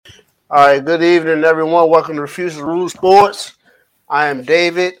All right, good evening, everyone. Welcome to Refuse to Rule Sports. I am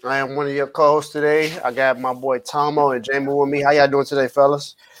David. I am one of your co-hosts today. I got my boy Tomo and Jamie with me. How y'all doing today,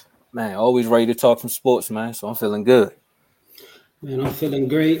 fellas? Man, always ready to talk some sports, man. So I'm feeling good. Man, I'm feeling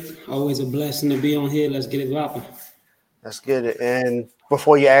great. Always a blessing to be on here. Let's get it popping. Let's get it. And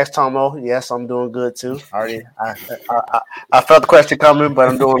before you ask Tomo, yes, I'm doing good too. I felt the question coming, but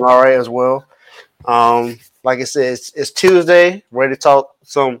I'm doing all right as well. Like I said, it's Tuesday. Ready to talk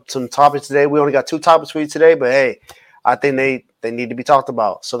some topics today. We only got two topics for you today, but hey, I think they need to be talked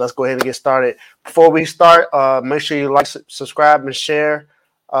about. So let's go ahead and get started. Before we start, make sure you like, subscribe, and share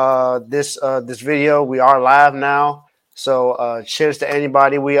this video. We are live now, so cheers to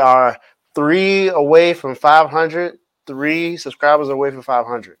anybody. We are 3 away from 500. 3 subscribers away from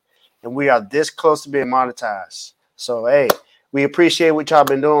 500, and we are this close to being monetized. So hey, we appreciate what y'all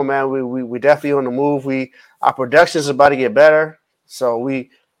been doing, man. We definitely on the move. Our production is about to get better, so we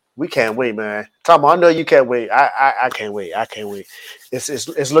can't wait, man. Tom, I know you can't wait. I can't wait. I can't wait.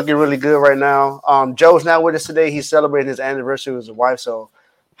 It's looking really good right now. Joe's not with us today. He's celebrating his anniversary with his wife. So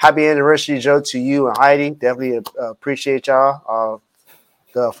happy anniversary, Joe, to you and Heidi. Definitely appreciate y'all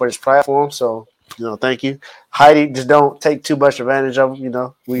for this platform. So thank you, Heidi. Just don't take too much advantage of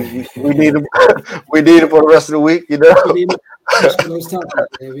them. We need them. We need them for the rest of the week. Those topics,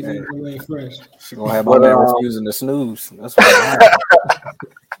 man. We need to get fresh. She's gonna have my man refusing to snooze. That's what.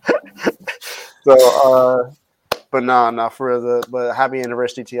 So, but no, for real. But happy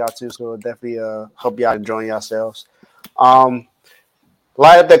anniversary to y'all too. So definitely hope y'all enjoying yourselves. Light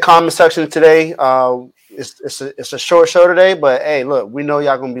up that comment section today. It's a short show today, but hey, look, we know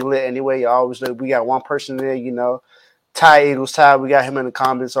y'all gonna be lit anyway. Y'all always know we got one person there. Ty Eagles Ty, we got him in the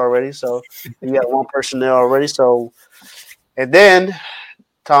comments already. So we got one person there already. So, and then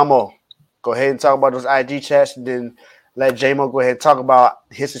Tomo, go ahead and talk about those IG chats, and then let J-Mo go ahead and talk about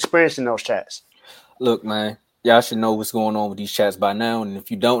his experience in those chats. Look, man, y'all should know what's going on with these chats by now. And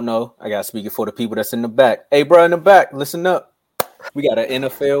if you don't know, I got to speak it for the people that's in the back. Hey, bro, in the back, listen up. We got an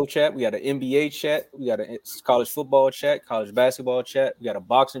NFL chat. We got an NBA chat. We got a college football chat, college basketball chat. We got a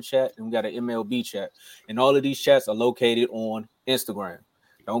boxing chat, and we got an MLB chat. And all of these chats are located on Instagram.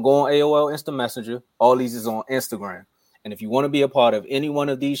 Don't go on AOL Instant Messenger. All these is on Instagram. And if you want to be a part of any one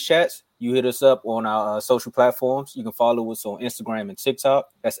of these chats, you hit us up on our social platforms. You can follow us on Instagram and TikTok.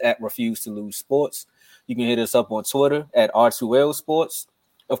 That's at Refuse to Lose Sports. You can hit us up on Twitter at R2L Sports.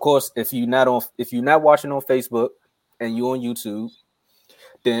 Of course, if you're not watching on Facebook and you're on YouTube,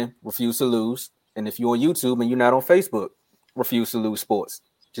 then Refuse to Lose. And if you're on YouTube and you're not on Facebook, Refuse to Lose Sports.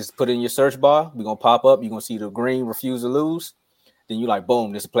 Just put it in your search bar. We're going to pop up. You're going to see the green Refuse to Lose. Then you're like,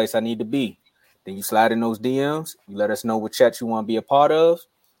 boom, this is a place I need to be. Then you slide in those DMs. You let us know what chat you want to be a part of,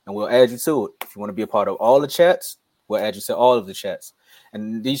 and we'll add you to it. If you want to be a part of all the chats, we'll add you to all of the chats.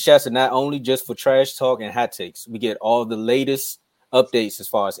 And these chats are not only just for trash talk and hot takes. We get all the latest updates as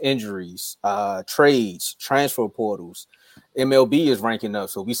far as injuries, trades, transfer portals. MLB is ranking up,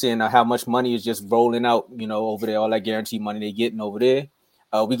 so we seeing how much money is just rolling out, over there, all that guaranteed money they're getting over there.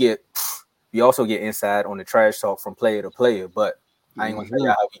 We also get inside on the trash talk from player to player, but I ain't gonna tell you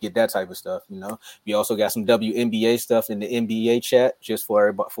how we get that type of stuff. We also got some WNBA stuff in the NBA chat, just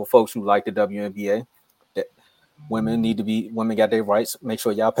for folks who like the WNBA. That women got their rights. Make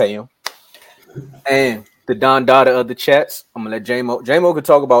sure y'all pay them. And the Don Dada of the chats, I'm gonna let J-Mo can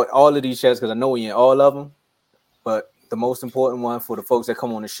talk about all of these chats because I know we in all of them, but the most important one for the folks that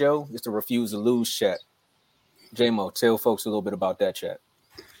come on the show is the Refuse to Lose chat. J-Mo, tell folks a little bit about that chat.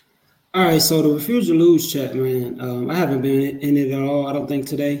 All right, so the Refuse to Lose chat, man, I haven't been in it at all, I don't think,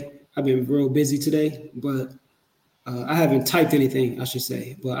 today. I've been real busy today, but I haven't typed anything, I should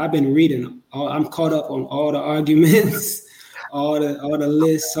say. But I've been reading. I'm caught up on all the arguments, all the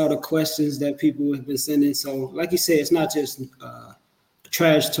lists, all the questions that people have been sending. So, like you said, it's not just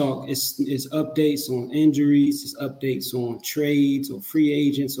trash talk. It's updates on injuries. It's updates on trades or free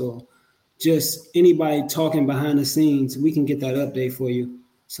agents or just anybody talking behind the scenes. We can get that update for you.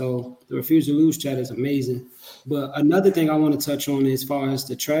 So the Refuse to Lose chat is amazing. But another thing I want to touch on as far as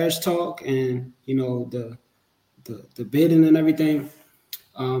the trash talk and, the bidding and everything,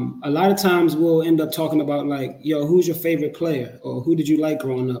 a lot of times we'll end up talking about like, who's your favorite player, or who did you like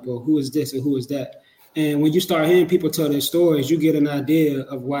growing up, or who is this or who is that. And when you start hearing people tell their stories, you get an idea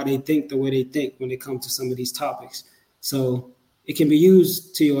of why they think the way they think when it comes to some of these topics. So it can be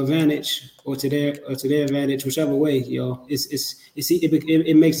used to your advantage or to their advantage, whichever way.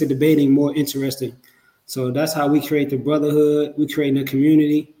 It makes the debating more interesting. So that's how we create the brotherhood. We create a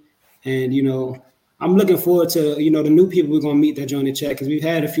community, and I'm looking forward to the new people we're gonna meet that join the chat, because we've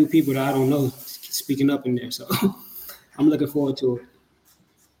had a few people that I don't know speaking up in there. So I'm looking forward to it.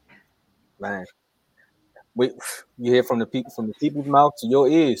 Man, wait, you hear from the people's mouth to your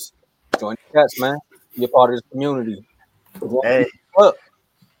ears. Join the chats, man. Be a part of this community. Hey, Up.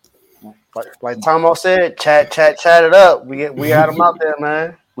 like Tomo said, chat it up. We got them out there,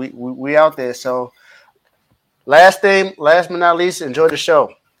 man. We out there. So last but not least, enjoy the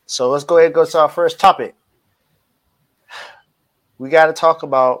show. So let's go ahead and go to our first topic. We got to talk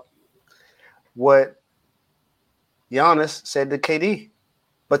about what Giannis said to KD.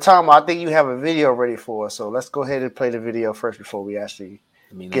 But Tom, I think you have a video ready for us, so let's go ahead and play the video first before we actually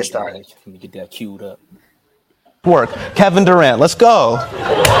get started. Let me get that queued up. Work. Kevin Durant, let's go.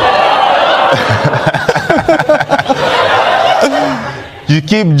 You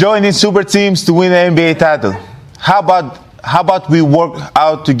keep joining super teams to win the NBA title. How about we work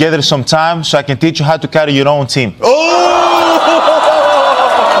out together sometime so I can teach you how to carry your own team? Oh!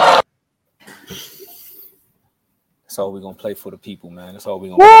 That's all we're gonna play for the people, man. That's all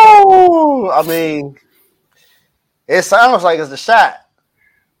we're gonna play. I mean, it sounds like it's a shot.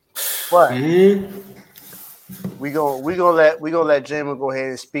 But we gonna let Jamin go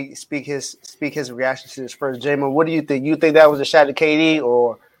ahead and speak his reaction to this first. Jamin, what do you think? You think that was a shot at KD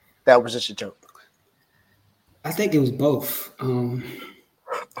or that was just a joke? I think it was both. I don't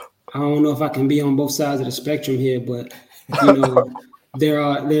know if I can be on both sides of the spectrum here, but you know,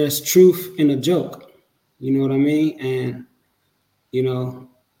 there's truth in a joke. You know what I mean? And you know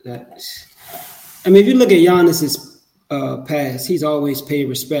if you look at Giannis's past, he's always paid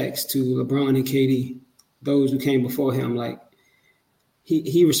respects to LeBron and KD, those who came before him. Like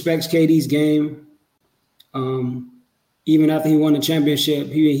he respects KD's game. Even after he won the championship,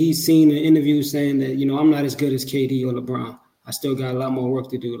 he's seen in interviews saying that, you know, I'm not as good as KD or LeBron. I still got a lot more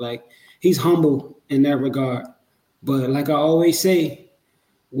work to do. Like, he's humble in that regard. But like I always say,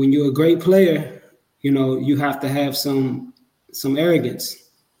 when you're a great player, you know, you have to have some arrogance.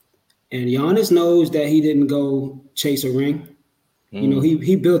 And Giannis knows that he didn't go chase a ring. You know,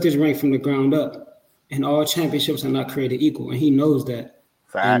 he built his ring from the ground up. And all championships are not created equal. And he knows that.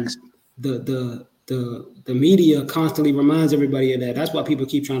 Facts. And the media constantly reminds everybody of that. That's why people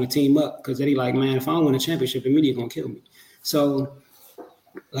keep trying to team up, because they're like, man, if I don't win a championship, the media gonna kill me. So,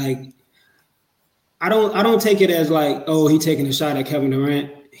 like, I don't take it as like, oh, he taking a shot at Kevin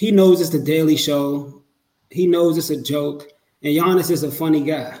Durant. He knows it's the Daily Show. He knows it's a joke. And Giannis is a funny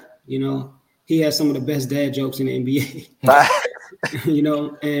guy. You know, he has some of the best dad jokes in the NBA. You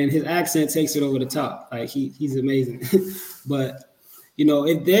know, and his accent takes it over the top. Like he's amazing. But you know,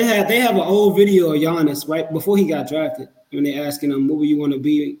 if they have an old video of Giannis right before he got drafted, when they're asking him, what would you want to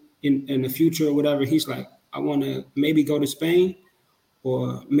be in the future or whatever, he's like, I want to maybe go to Spain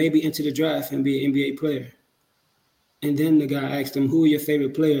or maybe enter the draft and be an NBA player. And then the guy asked him, who are your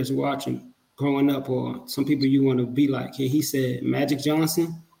favorite players watching growing up, or some people you want to be like? And he said Magic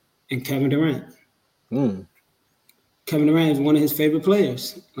Johnson and Kevin Durant. Kevin Durant is one of his favorite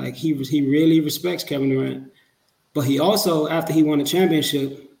players. Like he really respects Kevin Durant. But he also, after he won a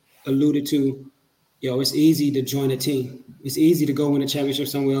championship, alluded to, it's easy to join a team. It's easy to go win a championship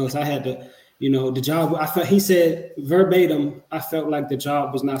somewhere else. I had to, the job. He said verbatim, I felt like the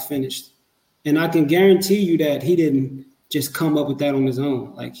job was not finished. And I can guarantee you that he didn't just come up with that on his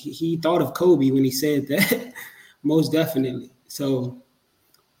own. Like he thought of Kobe when he said that, most definitely. So,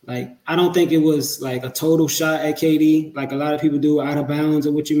 like, I don't think it was like a total shot at KD, like a lot of people do, out of bounds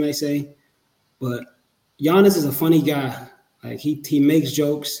or what you may say. But Giannis is a funny guy. Like he makes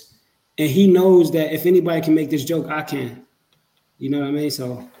jokes, and he knows that if anybody can make this joke, I can. You know what I mean?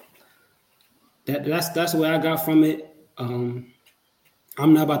 So that's what I got from it.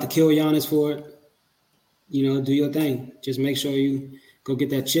 I'm not about to kill Giannis for it. Do your thing. Just make sure you go get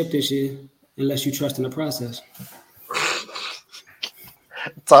that chip this year, unless you trust in the process.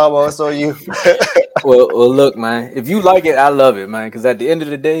 Tom, so you. well, look, man. If you like it, I love it, man. Because at the end of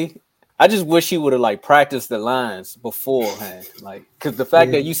the day, I just wish he would have like practiced the lines beforehand, like, because the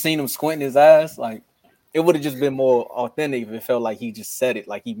fact that you seen him squinting his eyes, like, it would have just been more authentic if it felt like he just said it,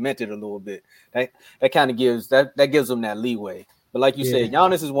 like he meant it a little bit. That kind of gives him that leeway. But like you said,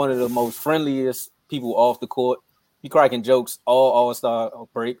 Giannis is one of the most friendliest people off the court. He cracking jokes all-star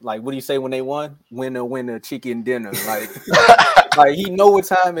break. Like, what do you say when they won? Winner, chicken dinner. Like, like he know what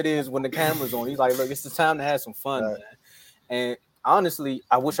time it is when the camera's on. He's like, look, it's the time to have some fun, man. And honestly,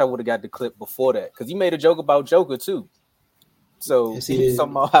 I wish I would have got the clip before that, because he made a joke about Joker too. So he's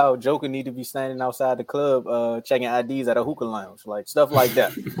talking about how Joker need to be standing outside the club checking IDs at a hookah lounge, like stuff like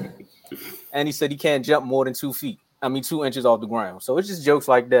that. And he said he can't jump more than 2 inches off the ground. So it's just jokes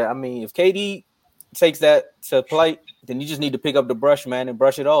like that. I mean, if KD takes that to plate, then you just need to pick up the brush, man, and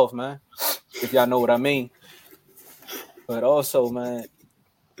brush it off, man. If y'all know what I mean. But also, man,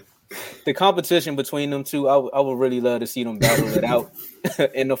 the competition between them two, I would really love to see them battle it out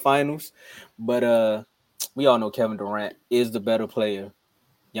in the finals. But we all know Kevin Durant is the better player.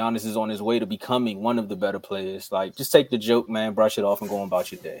 Giannis is on his way to becoming one of the better players. Like, just take the joke, man, brush it off, and go on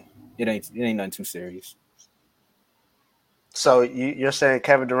about your day. It ain't nothing too serious. So you're saying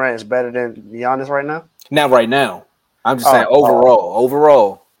Kevin Durant is better than Giannis right now? Not right now. I'm just saying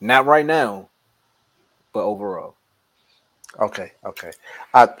overall. Not right now, but overall. Okay.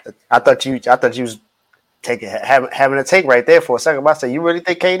 I thought you was having a take right there for a second. I said, you really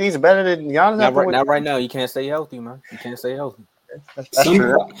think KD's better than Giannis? Not right now. You can't stay healthy, man. You can't stay healthy. That's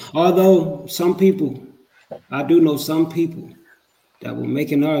true. Although some people, I do know some people that will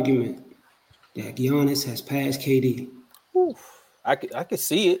make an argument that Giannis has passed KD. Oof. I could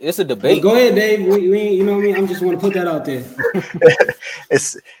see it. It's a debate. Well, go ahead, Dave. We you know what I mean? I just want to put that out there.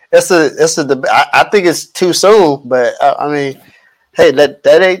 it's a debate. I think it's too soon, but I mean, hey, that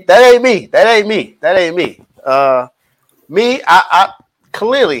ain't me. That ain't me. Me, I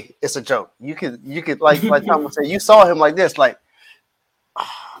clearly it's a joke. You could like Thomas said, you saw him like this, like,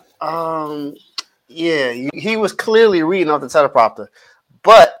 he was clearly reading off the teleprompter.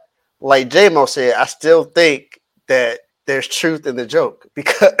 But like J-Mo said, I still think that there's truth in the joke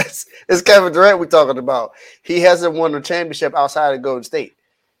because it's Kevin Durant we're talking about. He hasn't won a championship outside of Golden State.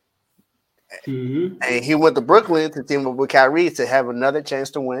 Mm-hmm. And he went to Brooklyn to team up with Kyrie to have another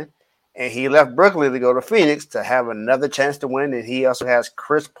chance to win. And he left Brooklyn to go to Phoenix to have another chance to win. And he also has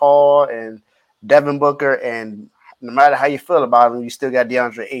Chris Paul and Devin Booker. And no matter how you feel about him, you still got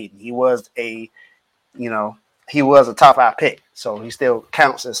DeAndre Ayton. He was a top 5 pick. So he still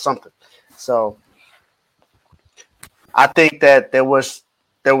counts as something. So I think that there was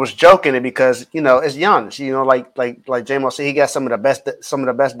joke in it because, it's Giannis. Like J-Mo said, he got some of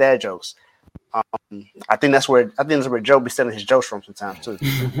the best dad jokes. I think that's where Joe be selling his jokes from sometimes too.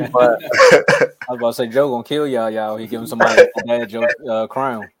 But I was about to say Joe gonna kill y'all. He giving somebody a bad joke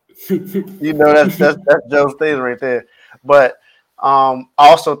crown. That's Joe's thing right there. But I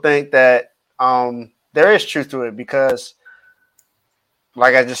also think that there is truth to it because,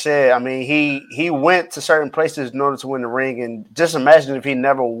 like I just said, I mean he went to certain places in order to win the ring, and just imagine if he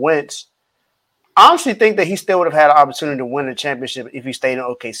never went. I honestly think that he still would have had an opportunity to win the championship if he stayed in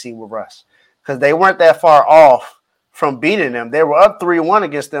OKC with Russ. Because they weren't that far off from beating them. They were up 3-1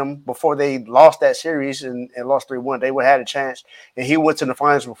 against them before they lost that series and lost 3-1. They would have had a chance. And he went to the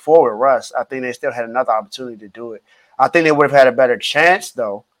finals before with Russ. I think they still had another opportunity to do it. I think they would have had a better chance,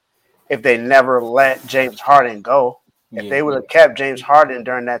 though, if they never let James Harden go. If they would have kept James Harden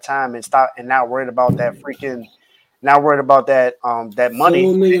during that time and not worried about that that money.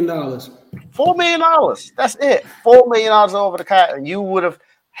 $4 million. $4 million. That's it. $4 million over the cap, and you would have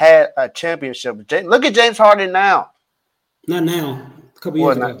had a championship. Look at James Harden now. Not now. A couple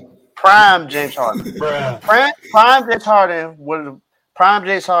years ago. Prime James Harden. prime James Harden would have prime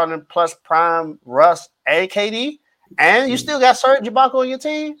James Harden plus prime Russ and KD, and you still got Serge Ibaka on your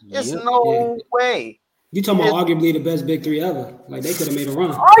team. It's no way. You talking about arguably the best big three ever? Like they could have made a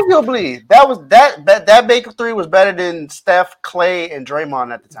run. Arguably, that big three was better than Steph, Clay, and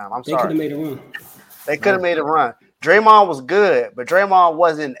Draymond at the time. They could have made a run. They could have made a run. Draymond was good, but Draymond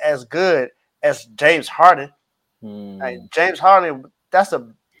wasn't as good as James Harden. Like James Harden, that's a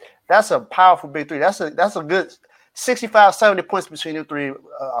powerful big three. That's a good 65, 70 points between the three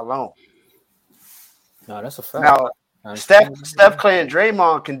alone. No, that's a fact. Now, Steph, Clay, and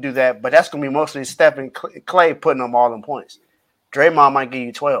Draymond can do that, but that's going to be mostly Steph and Clay putting them all in points. Draymond might give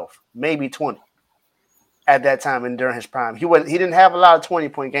you 12, maybe 20 at that time and during his prime. He didn't have a lot of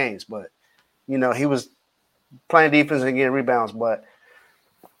 20-point games, but he was playing defense and getting rebounds. But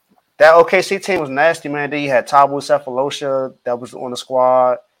that OKC team was nasty, man. Then you had Tabo Cephalosha that was on the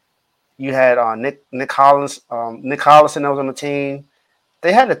squad. You had Nick Collins that was on the team.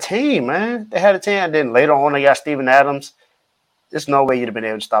 They had a team, man. They had a team, and then later on they got Steven Adams. There's no way you'd have been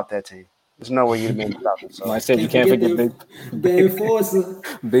able to stop that team. There's no way you'd have been able to stop it. So I said you can't forget the enforcer,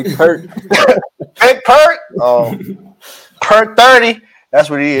 Big Perk, Big Perk. Oh, Perk 30.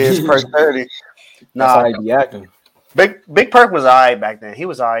 That's what he is. Perk 30. That's how he be acting. Big Perk was all right back then. He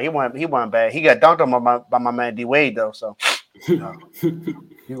was all right. He wasn't bad. He got dunked on by my man D Wade though. So had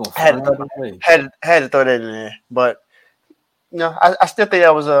to throw that in there. But I still think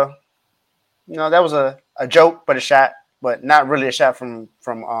that was a joke, but a shot, but not really a shot from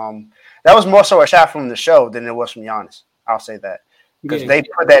that was more so a shot from the show than it was from Giannis. I'll say that because they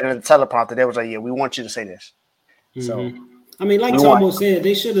put that in the teleprompter. They was like, "Yeah, we want you to say this." Mm-hmm. So I mean, like Tomo said,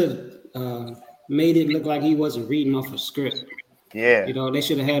 they should have made it look like he wasn't reading off a script. Yeah, they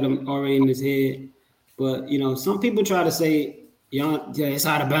should have had him already in his head. But some people try to say it's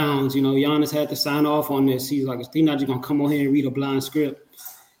out of bounds. You know, Giannis had to sign off on this. He's like, he's not just gonna come on here and read a blind script.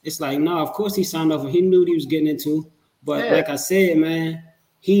 It's like, no, of course he signed off. He knew what he was getting into. But like I said, man,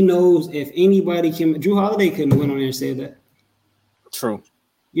 he knows if anybody can. Drew Holiday couldn't have went on there and said that. True.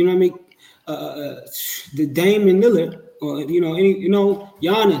 You know what I mean? The Dame and Lillard, or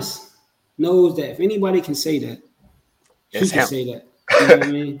Giannis knows that if anybody can say that, he can say that. You know what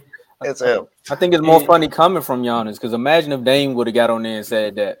I mean? It's him. I think it's more funny coming from Giannis because imagine if Dame would have got on there and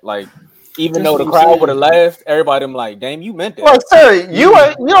said that, like, even though the crowd would have laughed, everybody them like, Dame, you meant that. Well, sir, you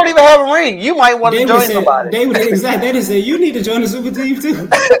don't even have a ring. You might want to join somebody. They would have said, you need to join the super team too.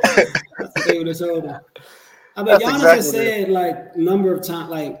 They would have told him. I mean, Giannis has said like a number of times,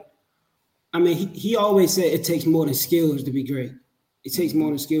 like, I mean, he always said it takes more than skills to be great. It takes more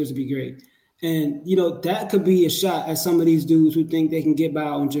than skills to be great. And, you know, that could be a shot at some of these dudes who think they can get by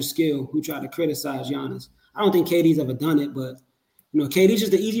on just skill, who try to criticize Giannis. I don't think KD's ever done it, but, you know, KD's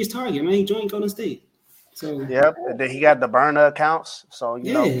just the easiest target, man. He joined Golden State. So yep, and then he got the burner accounts. So,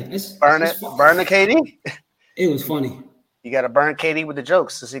 you know, burn the KD. It was funny. You got to burn KD with the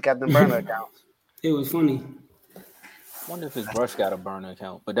jokes since he got the burner accounts. It was funny. I wonder if his brush got a burner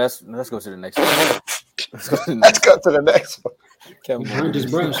account, but let's go to the next one. Let's go to the next one. Kevin burned his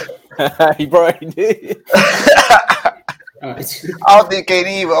brush. He probably did. I don't think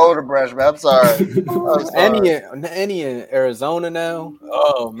KD even owned a brush, man. I'm sorry. Any in Arizona now?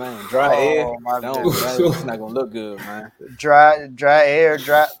 Oh man, dry air. It's not gonna look good, man. Dry air,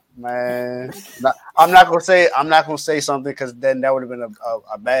 man. I'm not gonna say something because then that would have been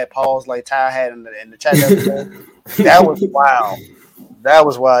a bad pause like Ty had in the chat. That was wild. That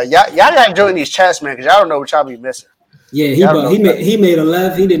was wild. Y'all gotta join these chats, man, because y'all don't know what y'all be missing. Yeah, he made a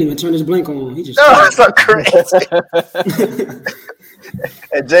left. He didn't even turn his blink on. He just that's so crazy.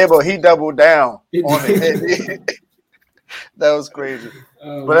 And J-Bo, he doubled down on it. That was crazy.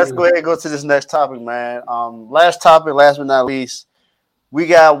 But let's go ahead and go to this next topic, man. Last topic, last but not least, we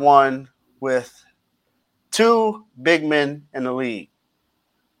got one with two big men in the league.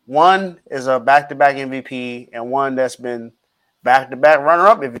 One is a back-to-back MVP, and one that's been back-to-back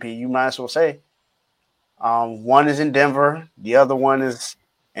runner-up MVP, you might as well say. One is in Denver. The other one is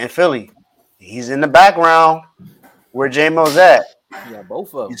in Philly. He's in the background where J-Mo's at. Yeah,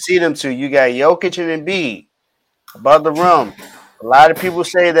 both of them. You see them two. You got Jokic and Embiid above the rim. A lot of people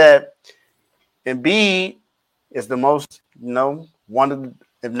say that Embiid is the most, one of the,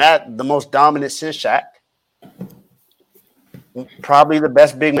 if not the most dominant since Shaq. Probably the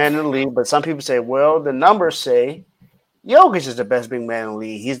best big man in the league. But some people say, well, the numbers say Jokic is the best big man in the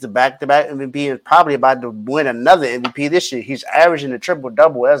league. He's the back-to-back MVP and probably about to win another MVP this year. He's averaging a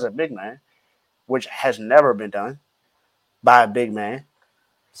triple-double as a big man, which has never been done by a big man.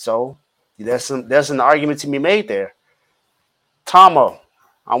 So there's an argument to be made there. Tomo,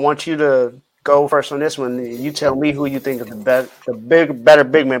 I want you to go first on this one. You tell me who you think is better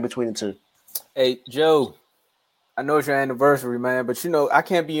big man between the two. Hey, Joe. I know it's your anniversary, man, but I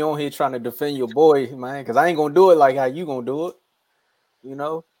can't be on here trying to defend your boy, man, because I ain't gonna do it like how you gonna do it,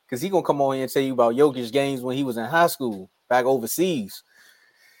 because he gonna come on here and tell you about Jokic games when he was in high school back overseas.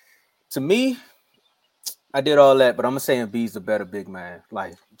 To me, I did all that, but I'm gonna say Embiid's the better big man.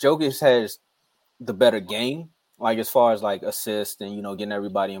 Like Jokic has the better game, like as far as like assists and getting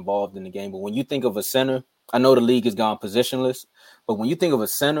everybody involved in the game. But when you think of a center, I know the league has gone positionless, but when you think of a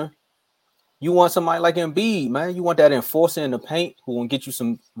center, you want somebody like Embiid, man. You want that enforcer in the paint who gonna get you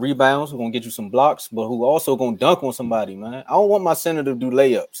some rebounds, who gonna get you some blocks, but who also gonna dunk on somebody, man. I don't want my center to do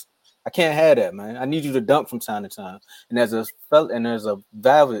layups. I can't have that, man. I need you to dunk from time to time. And there's a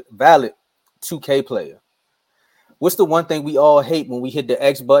valid 2K player. What's the one thing we all hate when we hit the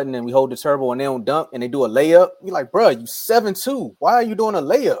X button and we hold the turbo and they don't dunk and they do a layup? You're like, bro, you 7'2". Why are you doing a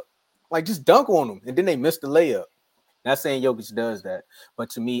layup? Like, just dunk on them. And then they miss the layup. Not saying Jokic does that, but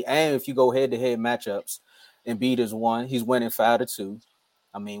to me, and if you go head-to-head matchups, Embiid is one. He's winning 5-2.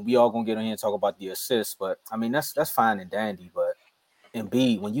 I mean, we all gonna get on here and talk about the assists, but I mean that's fine and dandy. But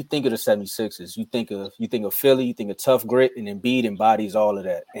Embiid, when you think of the 76ers, you think of Philly, you think of tough grit, and Embiid embodies all of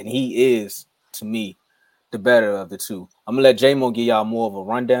that, and he is, to me, the better of the two. I'm gonna let J-Mo give y'all more of a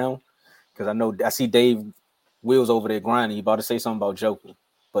rundown because I see Dave Wills over there grinding. You about to say something about Joker,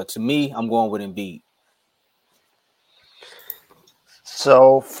 but to me, I'm going with Embiid.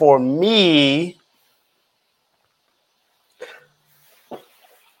 So for me,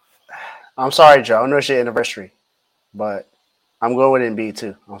 I'm sorry, Joe. I know it's your anniversary, but I'm going with Embiid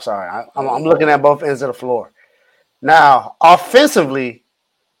too. I'm sorry. I'm looking at both ends of the floor. Now, offensively,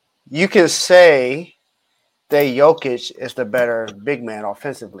 you can say that Jokic is the better big man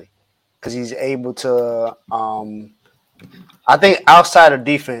offensively because he's able to I think outside of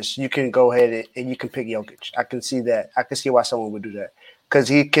defense, you can go ahead and you can pick Jokic. I can see that. I can see why someone would do that because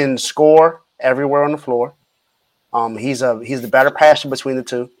he can score everywhere on the floor. He's the better passer between the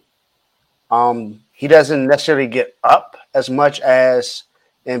two. He doesn't necessarily get up as much as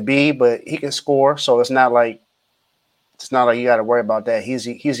Embiid, but he can score. So it's not like you got to worry about that. He's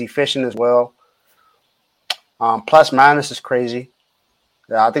efficient as well. Plus minus is crazy.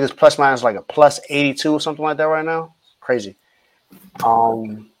 Yeah, I think it's plus minus like a plus 82 or something like that right now. Crazy.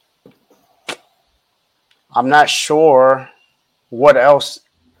 Um, I'm not sure what else.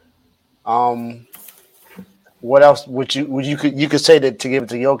 Um, what else would you could say to give it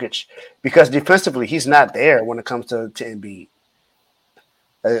to Jokic because defensively he's not there when it comes to Embiid.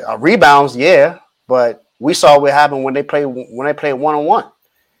 Rebounds, yeah, but we saw what happened when they played 1-on-1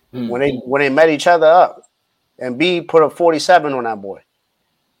 when they met each other up. Embiid put up 47 on that boy.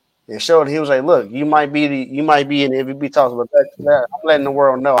 And showed he was like, look, you might be in the MVP talks, but I'm letting the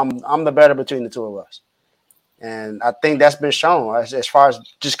world know I'm the better between the two of us. And I think that's been shown as far as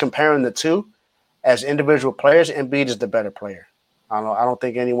just comparing the two as individual players. Embiid is the better player. I don't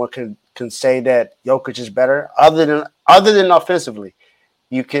think anyone can say that Jokic is better other than offensively.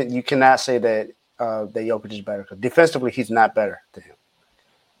 You cannot say that Jokic is better because defensively he's not better than him.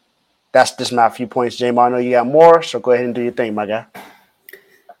 That's just my few points, James. I know you got more, so go ahead and do your thing, my guy.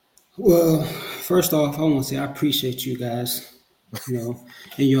 Well, first off, I want to say I appreciate you guys, and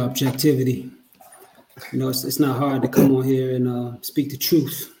your objectivity. It's not hard to come on here and speak the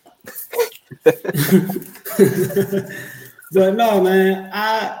truth. But no, man,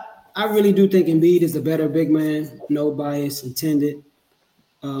 I really do think Embiid is the better big man. No bias intended.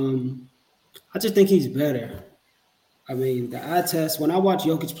 I just think he's better. I mean, the eye test, when I watch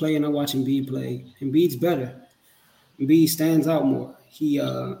Jokic play and I watch Embiid play, Embiid's better. Embiid stands out more.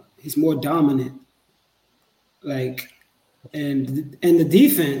 He's more dominant. And the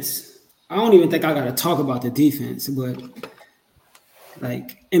defense, I don't even think I got to talk about the defense, but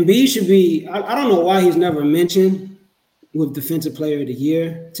Embiid should be, I don't know why he's never mentioned with Defensive Player of the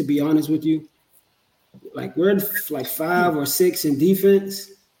Year, to be honest with you. We're 5 or 6 in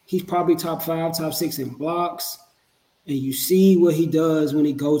defense. He's probably top 5, top 6 in blocks. And you see what he does when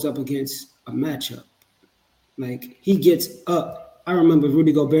he goes up against a matchup. He gets up. I remember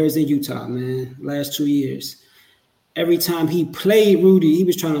Rudy Gobert's in Utah, man, last 2 years. Every time he played Rudy, he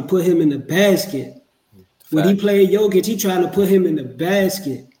was trying to put him in the basket. When he played Jokic, he trying to put him in the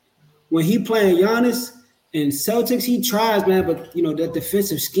basket. When he playing Giannis and Celtics, he tries, man, but, that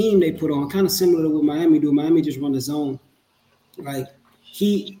defensive scheme they put on, kind of similar to what Miami do. Miami just run the zone.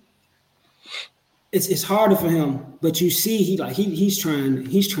 It's harder for him, but you see he's trying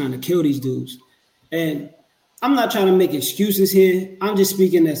to kill these dudes. And I'm not trying to make excuses here. I'm just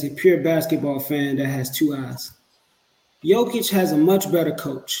speaking as a pure basketball fan that has two eyes. Jokic has a much better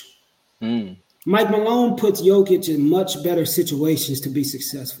coach. Mike Malone puts Jokic in much better situations to be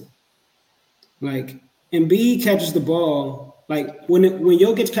successful. Embiid catches the ball. When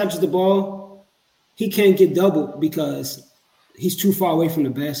Jokic catches the ball, he can't get doubled because he's too far away from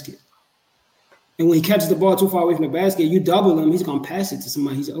the basket. And when he catches the ball too far away from the basket, you double him, he's going to pass it to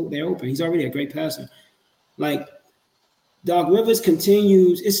somebody. They're open. He's already a great passer. Doc Rivers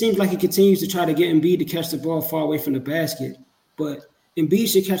continues. It seems like he continues to try to get Embiid to catch the ball far away from the basket. But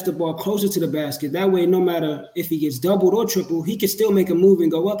Embiid should catch the ball closer to the basket. That way, no matter if he gets doubled or tripled, he can still make a move and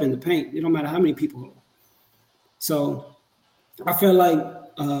go up in the paint. It don't matter how many people are. So I feel like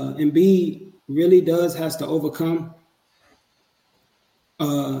Embiid really has to overcome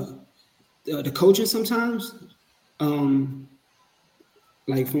the coaching sometimes. From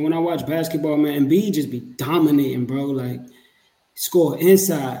when I watch basketball, man, Embiid just be dominating, bro. Score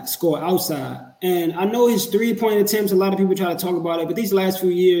inside, score outside. And I know his three-point attempts, a lot of people try to talk about it, but these last few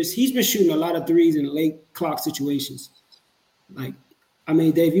years, he's been shooting a lot of threes in late clock situations.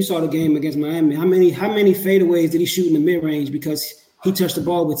 Dave, you saw the game against Miami. How many fadeaways did he shoot in the mid-range because he touched the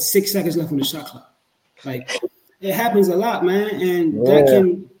ball with 6 seconds left on the shot clock? It happens a lot, man, and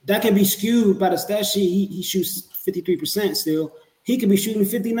that can be skewed by the stat sheet. He shoots 53% still. He could be shooting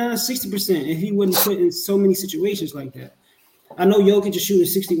 59, 60% if he wouldn't put in so many situations like that. I know Jokic is shooting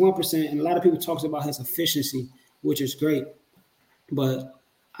 61%, and a lot of people talk about his efficiency, which is great. But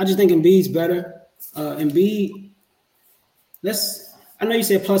I just think Embiid's better. Embiid, I know you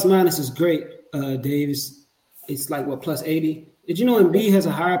said plus minus is great, Dave. It's plus 80. Did you know Embiid has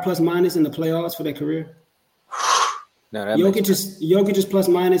a higher plus minus in the playoffs for their career? No, Jokic's plus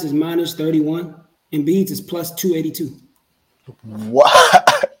minus is minus 31. Embiid's is plus 282.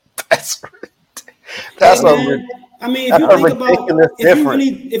 What? That's Hey man, I mean, if you a think about ridiculous difference.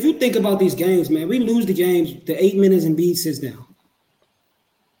 if you think about these games, man, we lose the games. The 8 minutes Embiid sits down.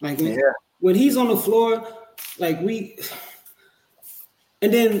 Like when he's on the floor, like and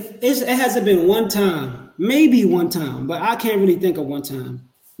then it hasn't been one time, maybe one time, but I can't really think of one time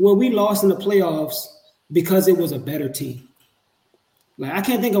where we lost in the playoffs because it was a better team. Like I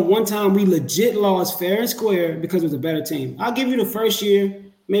can't think of one time we legit lost fair and square because it was a better team. I'll give you the first year,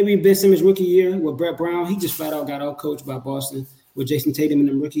 maybe Ben Simmons rookie year with Brett Brown. He just flat out got out coached by Boston with Jason Tatum in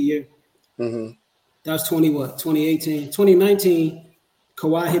the rookie year. Mm-hmm. That was 2018. 2019,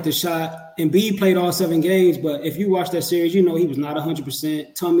 Kawhi hit the shot. Embiid played all 7 games, but if you watch that series, you know he was not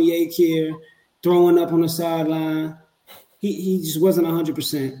 100%. Tummy ache here, throwing up on the sideline. He just wasn't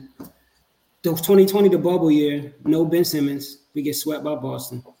 100%. The 2020, the bubble year, no Ben Simmons. We get swept by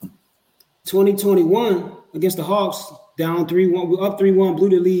Boston. 2021 against the Hawks, down 3-1, we're up 3-1, blew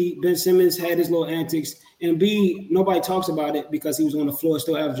the lead. Ben Simmons had his little antics. And B, nobody talks about it because he was on the floor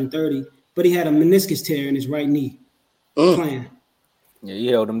still averaging 30, but he had a meniscus tear in his right knee playing. Yeah, he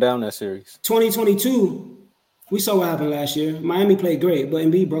held him down that series. 2022, we saw what happened last year. Miami played great, but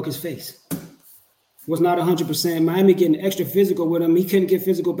Embiid broke his face. Was not 100%. Miami getting extra physical with him. He couldn't get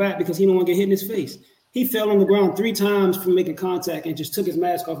physical back because he didn't want to get hit in his face. He fell on the ground 3 times from making contact and just took his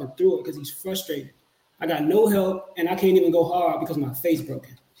mask off and threw it because he's frustrated. I got no help, and I can't even go hard because my face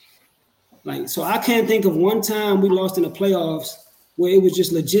broken. Like, so I can't think of one time we lost in the playoffs where it was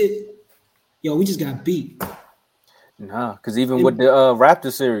just legit. Yo, we just got beat. Nah, because even with the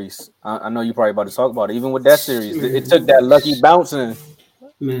Raptor series, I know you're probably about to talk about it. Even with that series, it took that lucky bouncing.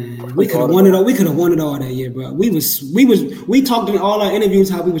 Man, we could have won it all. We could have won it all that year, bro. We talked in all our interviews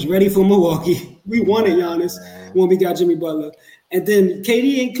how we was ready for Milwaukee. We wanted Giannis when we got Jimmy Butler, and then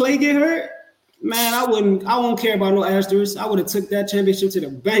KD and Clay get hurt. Man, I won't care about no asterisks. I would have took that championship to the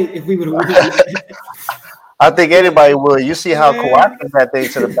bank if we would have won. I think anybody would. You see how Kawhi took that thing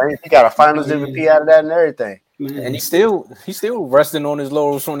to the bank. He got a Finals MVP out of that and everything. Man. And he's still resting on his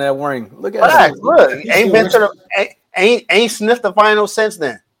laurels from that ring. Look at that. Look, ain't sniffed the finals since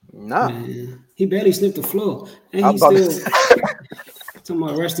then. Nah, he barely sniffed the floor, and he's still talking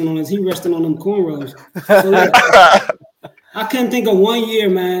about resting on his. He resting on them cornrows. So like, I can't think of one year,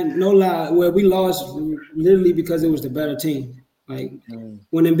 man, no lie, where we lost literally because it was the better team. Like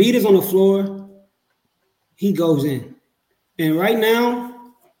when Embiid is on the floor, he goes in. And right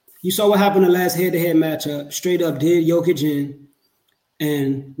now, you saw what happened in the last head-to-head matchup. Straight up did Jokic in.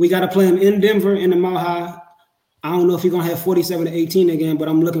 And we got to play him in Denver in the Mile High. I don't know if he's going to have 47-18 again, but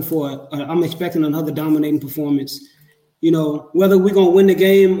I'm looking for I'm expecting another dominating performance. You know, whether we're going to win the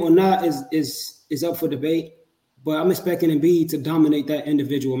game or not is up for debate. But I'm expecting Embiid to dominate that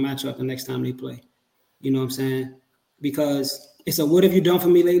individual matchup the next time they play. You know what I'm saying? Because it's a what have you done for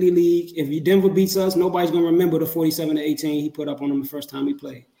me lately league. If Denver beats us, nobody's going to remember the 47-18 he put up on them the first time he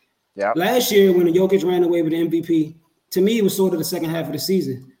played. Yeah. Last year, when the Jokic ran away with the MVP, to me, it was sort of the second half of the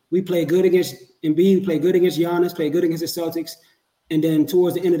season. We played good against Embiid, played good against Giannis, played good against the Celtics. And then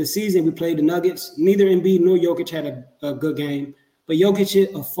towards the end of the season, we played the Nuggets. Neither Embiid nor Jokic had a good game. But Jokic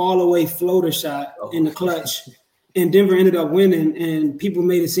hit a fall-away floater shot in the clutch. And Denver ended up winning. And people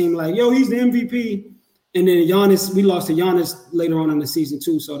made it seem like, yo, he's the MVP. And then Giannis, we lost to Giannis later on in the season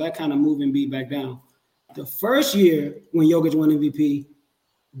too. So that kind of moved Embiid back down. The first year when Jokic won MVP,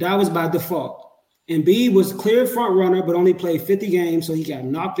 that was by default. Embiid was clear front runner, but only played 50 games, so he got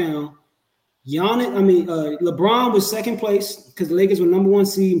knocked down. LeBron was second place because the Lakers were number 1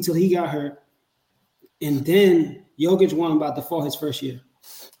 seed until he got hurt. And then Jokic won by default his first year.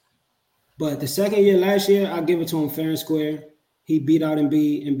 But the second year, last year, I'll give it to him fair and square. He beat out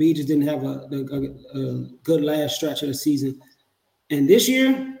Embiid. Embiid just didn't have a good last stretch of the season. And this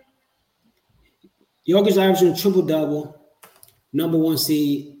year, Jokic averaging a triple-double, number 1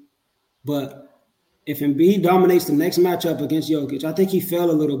 seed. But if Embiid dominates the next matchup against Jokic, I think he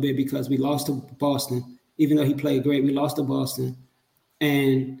fell a little bit because we lost to Boston. Even though he played great, we lost to Boston.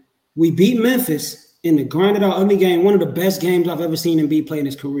 And we beat Memphis in the grinded out ugly game, one of the best games I've ever seen Embiid play in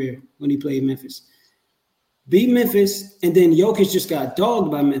his career when he played Memphis. Beat Memphis, and then Jokic just got dogged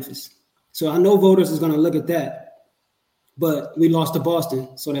by Memphis. So I know voters is going to look at that. But we lost to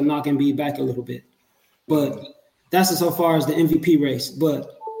Boston, so they're knocking Embiid back a little bit. But that's so far as the MVP race.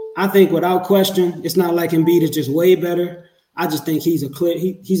 But I think without question, it's not like Embiid is just way better. I just think he's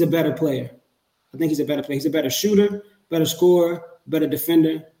a better player. I think he's a better player. He's a better shooter, better scorer, better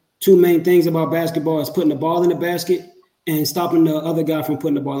defender. 2 main things about basketball is putting the ball in the basket and stopping the other guy from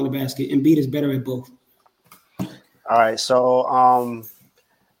putting the ball in the basket. Embiid is better at both. All right, so our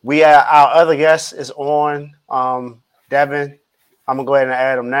other guest is on, Devin. I'm gonna go ahead and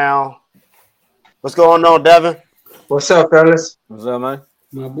add him now. What's going on, Devin? What's up, fellas? What's up, man?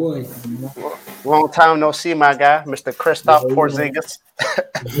 My boy. Long time no see, my guy, Mr. Christoph Porzingis.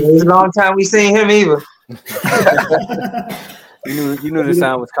 It's a long time we seen him either. You knew the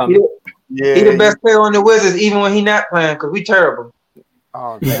sound was coming. Yeah, He the best player on the Wizards, even when he not playing, because we terrible.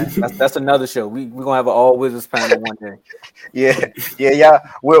 Oh, man. That's another show. We're gonna have an all Wizards panel one day. Yeah.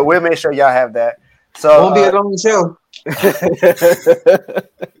 We'll make sure y'all have that. So Won't be a long show.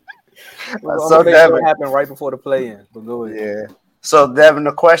 So Devin, happened right before the play-in. But go ahead. yeah. So Devin,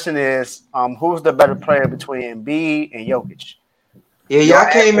 the question is, who's the better player between Embiid and Jokic? Yeah, y'all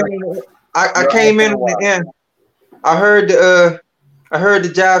came in. I came in at the end. I heard the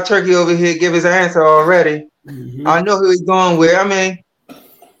Jive Turkey over here give his answer already. Mm-hmm. I know who he's going with. I mean,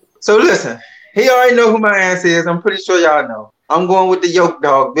 so listen, he already know who my answer is. I'm pretty sure y'all know. I'm going with the Yoke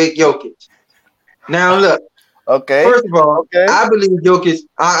Dog, Big Jokic. Now look. Okay. First of all, I believe Jokic.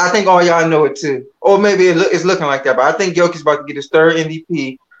 I think all y'all know it too, or maybe it's looking like that. But I think Jokic's about to get his third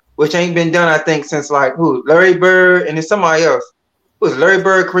MVP, which ain't been done. I think since like Larry Bird and then somebody else. Who's Larry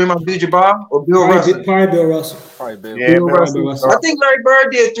Bird, Kareem Abdul-Jabbar, or Bill Russell? Probably Bill Russell. Probably Bill. Yeah, Bill Russell. I think Larry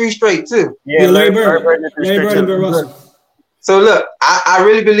Bird did 3 straight too. Yeah, Larry Bird. Larry Bird and Bill Russell. So look, I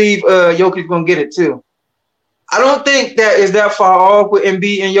really believe Jokic's gonna get it too. I don't think that is that far off with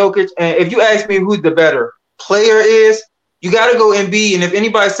Embiid and Jokic. And if you ask me who's the better player is, you got to go Embiid. And if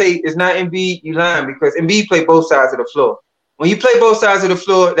anybody say it's not Embiid, you lying, because Embiid play both sides of the floor. When you play both sides of the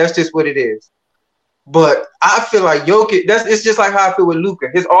floor, that's just what it is. But I feel like Jokic, it's just like how I feel with Luka.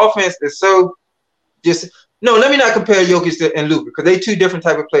 His offense is so let me not compare Jokic and Luka, because they two different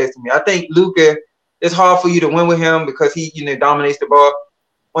type of players to me. I think Luka, it's hard for you to win with him because he dominates the ball.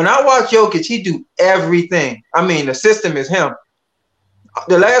 When I watch Jokic, he do everything. I mean, the system is him.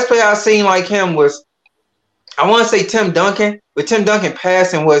 The last player I seen like him was, I want to say Tim Duncan, but Tim Duncan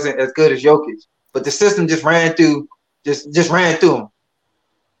passing wasn't as good as Jokic. But the system just ran through him.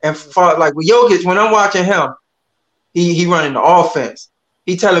 And for, like with Jokic, when I'm watching him, he running the offense.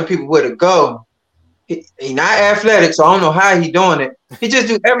 He telling people where to go. He not athletic, so I don't know how he doing it. He just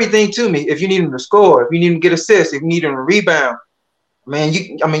do everything to me. If you need him to score, if you need him to get assists, if you need him to rebound, man,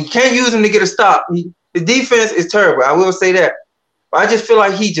 you can't use him to get a stop. The defense is terrible. I will say that. But I just feel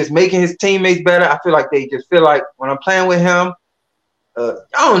like he just making his teammates better. I feel like they just feel like when I'm playing with him, I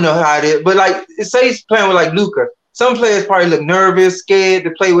don't know how it is, but like say he's playing with like Luka. Some players probably look nervous, scared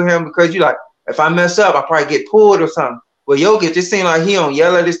to play with him because you like, if I mess up, I probably get pulled or something. Well, Jokic just seemed like he don't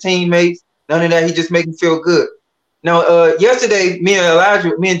yell at his teammates. None of that. He just make him feel good. Now, yesterday, me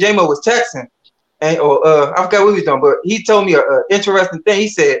and J-Mo was texting, and I forgot what he was doing, but he told me an interesting thing. He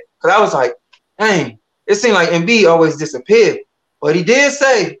said, because I was like, dang, it seemed like Embiid always disappeared. But he did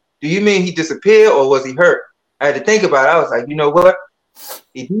say, do you mean he disappeared or was he hurt? I had to think about it. I was like, you know what?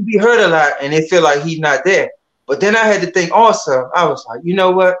 He do be hurt a lot, and it feel like he's not there. But then I had to think also, I was like, you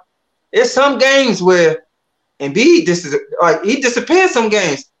know what? There's some games where Embiid he disappears some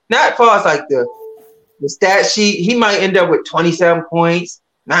games. Not as far as like the stat sheet. He might end up with 27 points,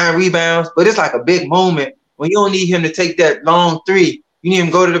 9 rebounds, but it's like a big moment when you don't need him to take that long 3. You need him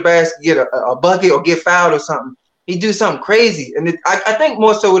to go to the basket, get a bucket or get fouled or something. He do something crazy. And I think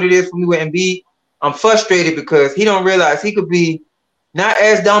more so what it is for me with Embiid, I'm frustrated because he don't realize he could be not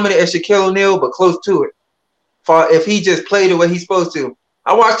as dominant as Shaquille O'Neal, but close to it. If he just played the way he's supposed to.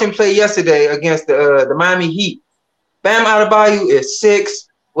 I watched him play yesterday against the Miami Heat. Bam Adebayo is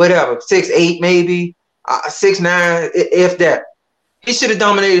 6'8" maybe, 6'9", if that. He should have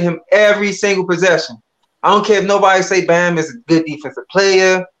dominated him every single possession. I don't care if nobody say Bam is a good defensive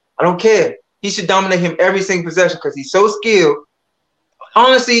player. I don't care. He should dominate him every single possession because he's so skilled.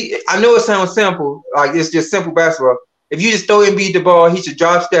 Honestly, I know it sounds simple, like it's just simple basketball. If you just throw Embiid the ball, he should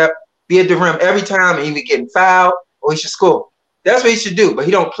drop step, be at the rim every time, and either getting fouled or he should score. That's what he should do, but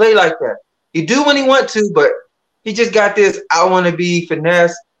he don't play like that. He do when he want to, but he just got this I want to be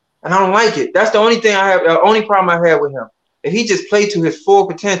finesse, and I don't like it. That's the only thing the only problem I have with him. If he just played to his full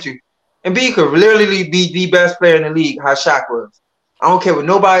potential, Embiid could literally be the best player in the league, how Shaq was. I don't care what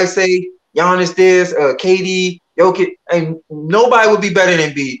nobody say, Giannis this, KD, Jokic, and nobody would be better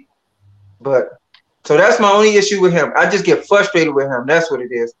than Embiid. But so that's my only issue with him. I just get frustrated with him. That's what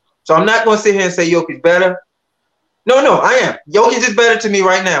it is. So I'm not going to sit here and say Jokic better. No, I am. Jokic is better to me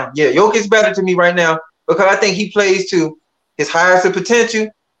right now. Yeah, Jokic is better to me right now because I think he plays to his highest of potential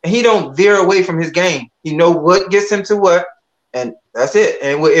and he don't veer away from his game. He know what gets him to what, and that's it.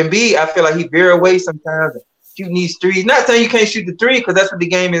 And with Embiid, I feel like he veer away sometimes and shooting these threes. Not saying you can't shoot the 3 because that's what the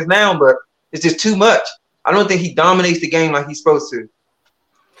game is now, but it's just too much. I don't think he dominates the game like he's supposed to.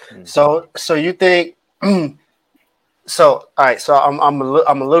 So you think So all right, so I'm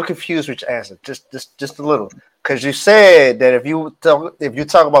a little confused with your answer, just a little, because you said that if you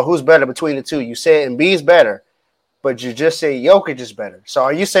talk about who's better between the two, you said Embiid's better, but you just say Jokic is better. So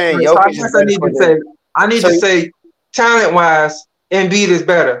are you saying Right, so I Jokic is guess I better need for to say, the? I need So to say, talent wise, Embiid is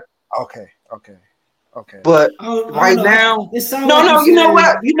better. okay. But I don't right know. now, It sounds no, like you no. You know what?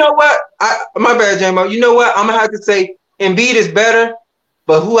 saying You know what? My bad, J-Mo. You know what? I'm gonna have to say Embiid is better,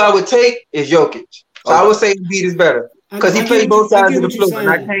 but who I would take is Jokic. So I would Okay. say Embiid is better because he I get played what you both I sides get of the what you're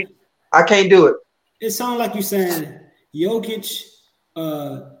floor, and saying. I can't do it. It sounds like you're saying Jokic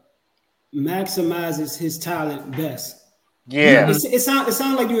maximizes his talent best. Yeah. It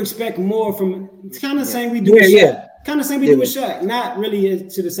sounds like you expect more from. It's kind of the same we do Yeah, with yeah, Shaq. Kind of same we yeah. do with Shaq. Not really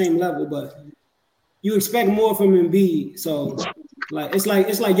to the same level, but you expect more from Embiid. So it's like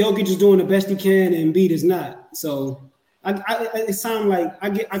Jokic is doing the best he can, and Embiid is not. So it sounds like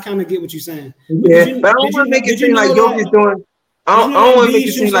I kind of get what you're saying. But Yeah, but I don't want to make it did you seem like know Jokic that doing. did you know I that don't want to make Embiid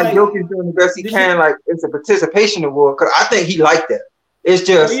it seem shoots like like Jokic doing the best he did can, you? like it's a participation award. Because I think he liked that. It's Oh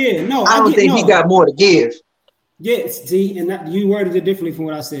just yeah, no, I I don't get think he got no. more to give. Yes, see, and that, you worded it differently from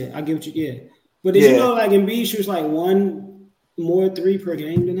what I said. I get what you yeah. But did you Yeah, know like Embiid shoots like one more three per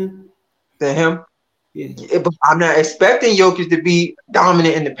game than him? than him. Yeah. Yeah, but I'm not expecting Jokic to be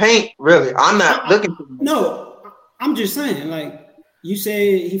dominant in the paint. Really, I'm not looking for him. No, I'm just saying, like you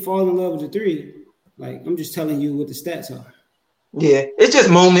say he falls in love with the three. Like I'm just telling you what the stats are. Yeah, it's just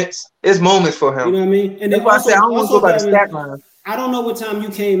moments. It's moments for You him. know what I mean? And then That's why I say I don't want to go by the stat Devin, line. I don't know what time you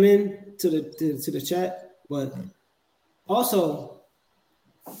came in to the chat, but also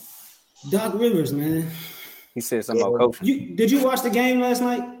Doc Rivers, man. He said something about Yeah, coaching. Did you watch the game last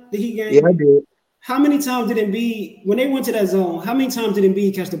night? The Heat game? yeah, I did. How many times did Embiid, when they went to that zone, how many times did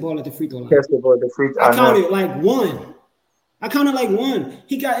Embiid catch the ball at the free throw line? Catch the ball, the free. I I know. counted like one. I counted like one.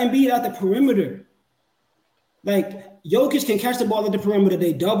 He got Embiid out the perimeter. Like Jokic can catch the ball at the perimeter.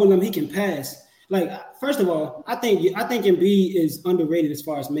 They double him. He can pass. Like first of all, I think Embiid is underrated as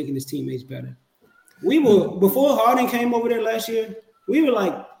far as making his teammates better. We were before Harden came over there last year. We were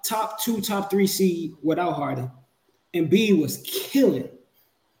like top 2, top 3 seed without Harden. Embiid was killing.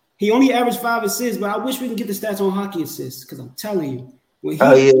 He only averaged 5 assists, but I wish we can get the stats on hockey assists because I'm telling you, when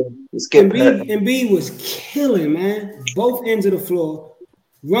Oh yeah, skip that. Embiid was killing, man. Both ends of the floor,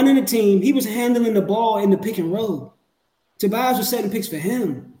 running the team. He was handling the ball in the pick and roll. Tobias was setting picks for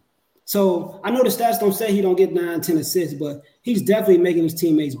him. So I know the stats don't say he don't get 9, 10 assists, but he's definitely making his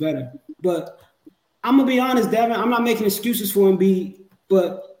teammates better. But I'm gonna be honest, Devin. I'm not making excuses for Embiid,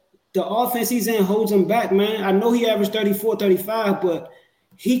 but the offense he's in holds him back, man. I know he averaged 34, 35, but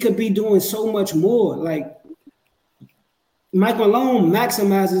he could be doing so much more. Like Mike Malone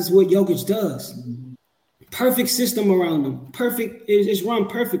maximizes what Jokic does. Perfect system around him. Perfect. It's run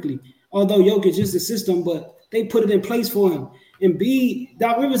perfectly. Although Jokic is the system, but they put it in place for him. And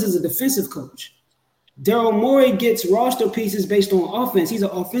Doc Rivers is a defensive coach. Daryl Morey gets roster pieces based on offense. He's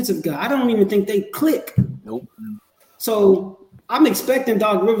an offensive guy. I don't even think they click. Nope. So I'm expecting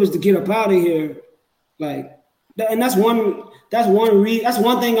Doc Rivers to get up out of here, like, and that's one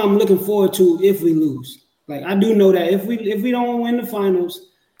thing I'm looking forward to if we lose. Like I do know that if we don't win the finals,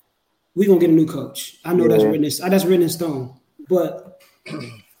 we're gonna get a new coach. I know that's written in stone. But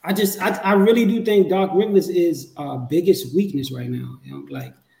I really do think Doc Rivers is our biggest weakness right now. You know,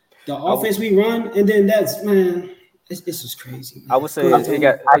 like the offense we run, and then it's just crazy. Man. I would say it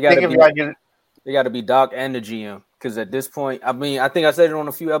got to be Doc and the GM because at this point, I mean, I think I said it on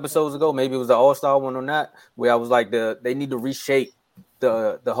a few episodes ago. Maybe it was the All-Star one or not, where I was like, they need to reshape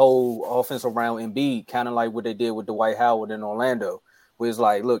the whole offense around Embiid, kind of like what they did with Dwight Howard in Orlando, where it's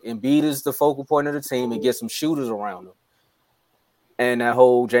like, look, Embiid is the focal point of the team and get some shooters around him. And that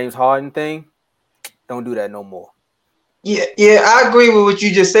whole James Harden thing, don't do that no more. Yeah, I agree with what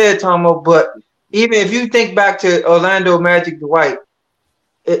you just said, Tomo. But even if you think back to Orlando Magic Dwight,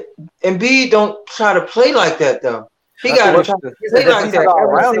 Embiid don't try to play like that though. He got to try to play like that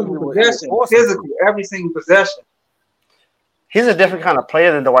every single possession, physically, every single possession. He's a different kind of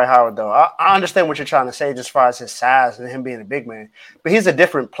player than Dwight Howard, though. I understand what you're trying to say, just as far as his size and him being a big man, but he's a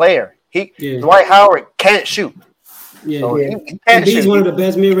different player. Dwight Howard can't shoot. Yeah, so he can't shoot. He's one of the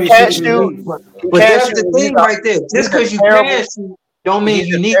best mid-range shooters in the league. But that's the thing right there. Just because you can shoot, don't mean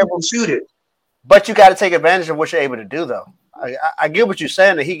you need to shoot it. But you got to take advantage of what you're able to do, though. I get what you're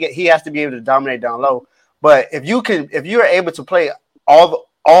saying that he has to be able to dominate down low. But if you're able to play all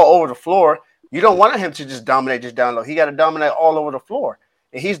over the floor, you don't want him to just dominate just down low. He got to dominate all over the floor,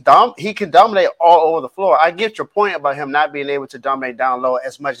 and he can dominate all over the floor. I get your point about him not being able to dominate down low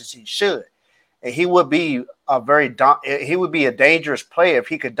as much as he should, and he would be a dangerous player if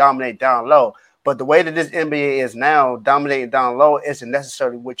he could dominate down low. But the way that this NBA is now, dominating down low isn't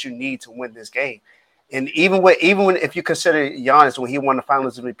necessarily what you need to win this game. And even when if you consider Giannis when he won the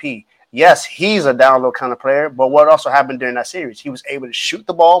Finals MVP, yes, he's a down low kind of player. But what also happened during that series? He was able to shoot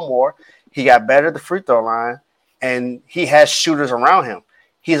the ball more. He got better at the free throw line, and he has shooters around him.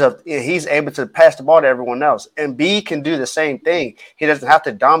 He's able to pass the ball to everyone else. And B can do the same thing. He doesn't have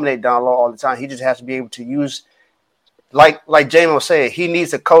to dominate down low all the time. He just has to be able to use, like J-Mo said, he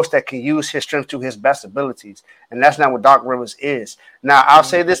needs a coach that can use his strength to his best abilities. And that's not what Doc Rivers is. Now, I'll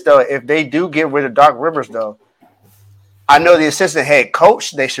say this, though. If they do get rid of Doc Rivers, though, I know the assistant head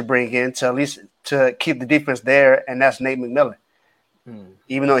coach they should bring in to at least to keep the defense there, and that's Nate McMillan.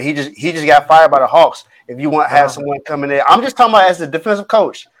 Even though he just got fired by the Hawks. If you want to have someone coming in, I'm just talking about as the defensive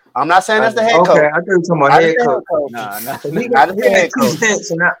coach. I'm not saying that's the head coach. Okay, I think talking about head coach. He got two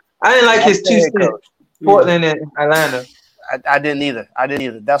cents, and I didn't like his 2 cents. Portland and Atlanta. I didn't either.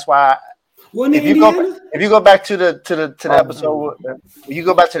 That's why. If you go back to the episode, you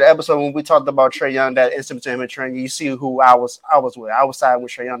go back to the episode when we talked about Trae Young, that incident to him and Trae, you see who I was with. I was siding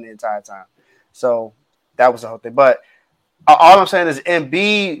with Trae Young the entire time. So that was the whole thing. But all I'm saying is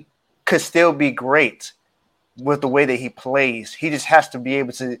Embiid could still be great with the way that he plays. He just has to be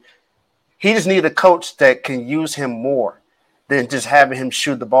able to. He just needs a coach that can use him more than just having him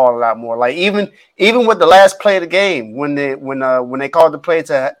shoot the ball a lot more. Like even with the last play of the game, when they called the play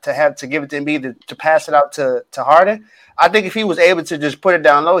to give it to Embiid to pass it out to Harden, I think if he was able to just put it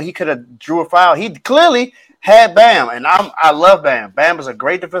down low, he could have drew a foul. He clearly had Bam, and I love Bam. Bam is a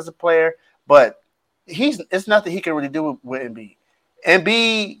great defensive player, but it's nothing he can really do with Embiid.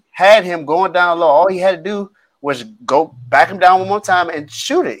 Embiid had him going down low. All he had to do was go back him down one more time and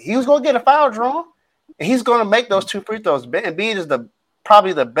shoot it. He was going to get a foul drawn. And he's going to make those 2 free throws. Embiid is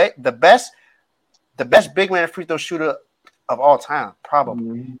probably the best big man free throw shooter of all time.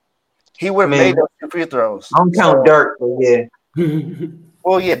 Probably he would have made those 2 free throws. I don't count Dirk, but yeah.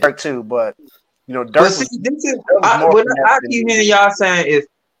 Well, yeah, Dirk too, but Dirk. But see, what I keep hearing y'all saying is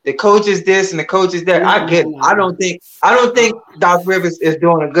the coach is this and the coach is that. I get it. I don't think Doc Rivers is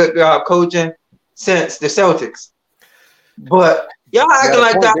doing a good job coaching since the Celtics, but. Y'all acting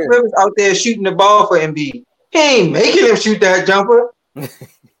like Doc Rivers out there shooting the ball for Embiid. He ain't making him shoot that jumper.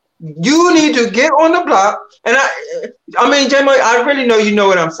 You need to get on the block. And I mean, J-Mo, I really know you know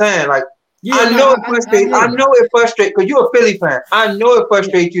what I'm saying. Like, I know it frustrates because you're a Philly fan. I know it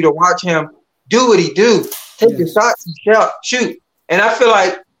frustrates you to watch him do what he do. Take the shots and shoot. And I feel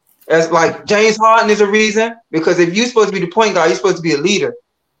like James Harden is a reason because if you're supposed to be the point guard, you're supposed to be a leader.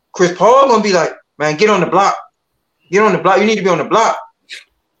 Chris Paul gonna be like, man, get on the block. Get on the block. You need to be on the block.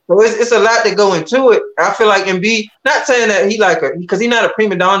 So it's a lot that go into it. I feel like Embiid, not saying that he because he's not a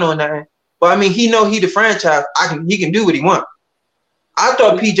prima donna or nothing, but I mean he the franchise. He can do what he wants. I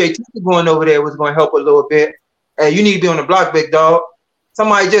thought PJ Tucker going over there was going to help a little bit. Hey, you need to be on the block, big dog.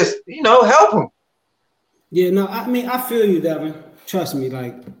 Somebody just help him. Yeah, no, I mean I feel you, Devin. Trust me,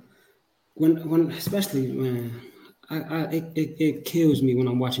 like when especially man. It kills me when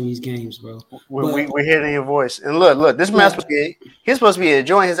I'm watching these games, bro. We're hearing your voice. And look, this man's supposed to be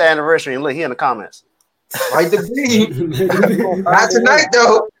enjoying his anniversary. And look, he in the comments. Right to be. Not tonight,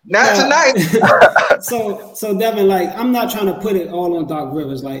 though. Not tonight. So Devin, like, I'm not trying to put it all on Doc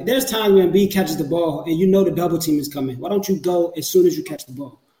Rivers. Like, there's times when B catches the ball and the double team is coming. Why don't you go as soon as you catch the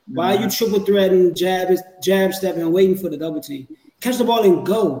ball? Why are you triple threading, jab stepping, and waiting for the double team? Catch the ball and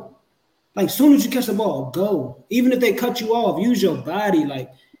go. Like, soon as you catch the ball, go. Even if they cut you off, use your body.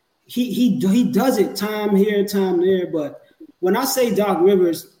 Like, he does it time here, time there. But when I say Doc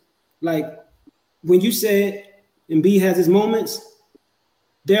Rivers, like, when you said Embiid has his moments,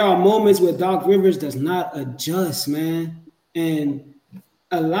 there are moments where Doc Rivers does not adjust, man. And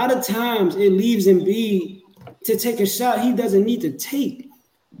a lot of times it leaves Embiid to take a shot he doesn't need to take.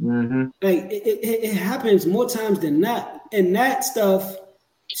 Mm-hmm. Like, it happens more times than not. And that stuff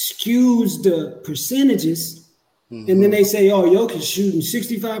skews the percentages, and then they say, "Oh, Jokic shooting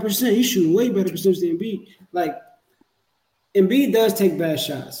 65%. He's shooting way better percentage than Embiid." Like, Embiid does take bad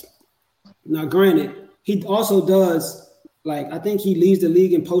shots. Now, granted, he also does. Like, I think he leads the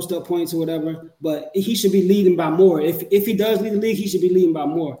league in post-up points or whatever, but he should be leading by more. If he does lead the league, he should be leading by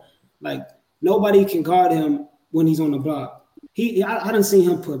more. Like, nobody can guard him when he's on the block. I done seen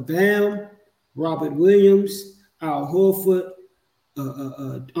him put Bam, Robert Williams, Al Horford,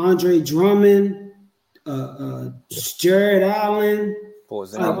 Andre Drummond, Jared Allen,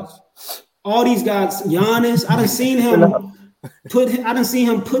 all these guys, Giannis. I done seen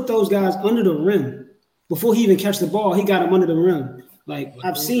him put those guys under the rim before he even catch the ball. He got him under the rim. Like,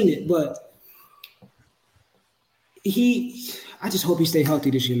 I've seen it, but I just hope he stay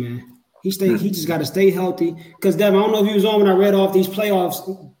healthy this year, man. He just got to stay healthy. Because Devin, I don't know if he was on when I read off these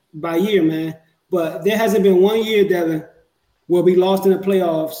playoffs by year, man. But there hasn't been one year, Devin, where we lost in the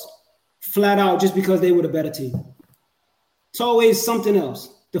playoffs flat out just because they were the better team. It's always something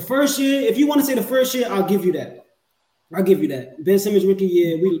else. The first year, if you want to say the first year, I'll give you that. Ben Simmons rookie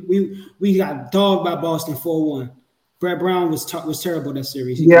year, we got dogged by Boston 4-1. Brett Brown was terrible that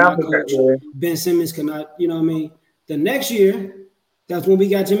series. He could not coach. Ben Simmons could not, you know what I mean? The next year, that's when we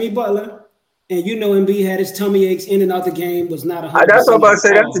got Jimmy Butler. And you know Embiid had his tummy aches in and out the game, was not 100%. That's what I'm about to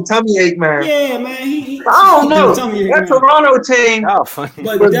say. That's the tummy ache, man. Yeah, man. I don't know. That Toronto team. Oh, funny.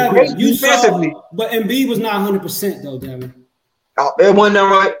 But Devin, you saw, but Embiid was not 100% though, Devin. There wasn't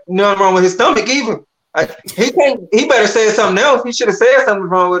nothing wrong with his stomach either. He better say something else. He should have said something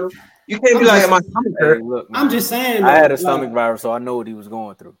wrong with him. You can't be like, my stomach hurt. Hey, look, man, I'm just saying. I had a stomach virus, so I know what he was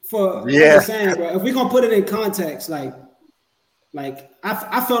going through. I'm just saying, bro, if we're going to put it in context, like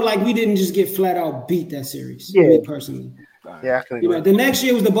I felt like we didn't just get flat out beat that series. Me personally. Yeah, I can agree. The next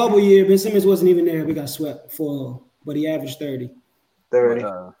year was the bubble year. Ben Simmons wasn't even there. We got swept 4-0, but he averaged 30.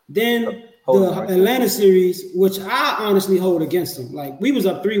 Then the Atlanta series, which I honestly hold against him. Like, we was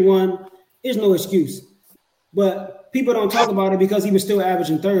up 3-1. There's no excuse. But people don't talk about it because he was still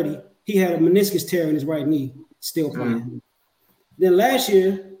averaging 30. He had a meniscus tear in his right knee, still playing. Then last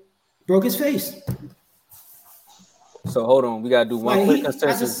year, broke his face. So hold on, we gotta do one quick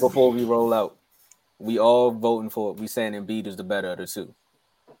consensus before we roll out. We all voting for it. We saying Embiid is the better of the two.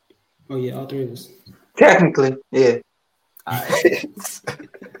 Oh yeah, all three of us. Technically, yeah. All right.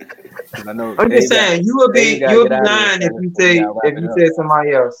 I know I'm just saying you'll be lying if you say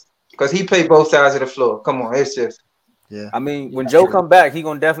somebody else because he played both sides of the floor. Come on, it's just. Yeah. I mean, when Joe come back, he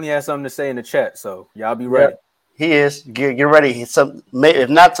gonna definitely have something to say in the chat. So y'all be ready. Yeah, he is. Get ready. If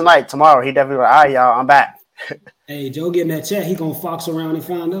not tonight, tomorrow, he definitely like, all right, y'all, I'm back. Hey, Joe getting that chat. He gonna fox around and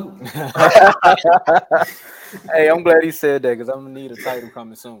find out. Hey, I'm glad he said that because I'm gonna need a title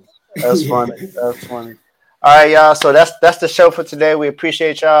coming soon. That's funny. That's funny. All right, y'all. So that's the show for today. We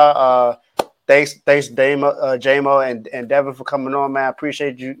appreciate y'all. Thanks, JMO and Devin for coming on, man.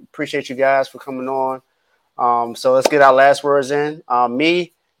 Appreciate you guys for coming on. So let's get our last words in. I'm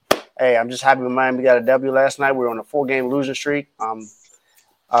just happy with Miami got a W last night. We were on a 4-game losing streak.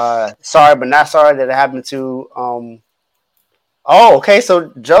 Sorry, but not sorry that it happened to. Okay.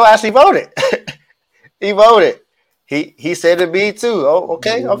 So Joe actually voted. He voted. He said it be too. Oh,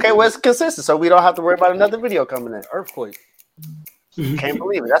 okay. Okay. Well, it's consistent, so we don't have to worry about another video coming in. Earthquake. Can't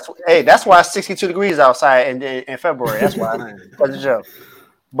believe it. That's why it's 62 degrees outside in February. That's why. That's a joke.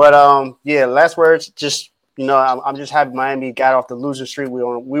 But last words. Just I'm just happy Miami got off the losing streak. We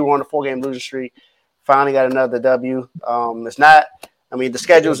were on a 4-game losing streak. Finally got another W. It's not. I mean, the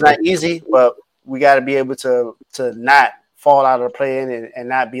schedule's not easy, but we got to be able to not fall out of the play-in and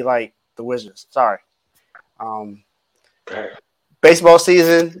not be like the Wizards. Sorry. Baseball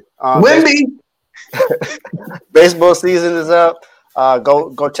season. Baseball season is up.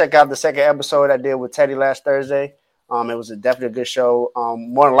 Go check out the second episode I did with Teddy last Thursday. It was definitely a good show.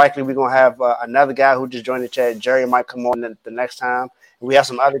 More than likely, we're going to have another guy who just joined the chat. Jerry might come on the next time. We have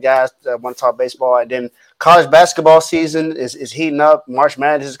some other guys that want to talk baseball. And then college basketball season is heating up. March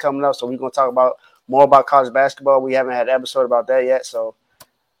Madness is coming up, so we're going to talk more about college basketball. We haven't had an episode about that yet. So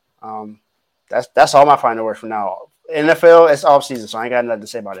that's all my final words for now. NFL, it's off season, so I ain't got nothing to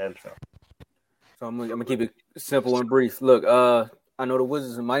say about the NFL. So I'm gonna keep it simple and brief. Look, I know the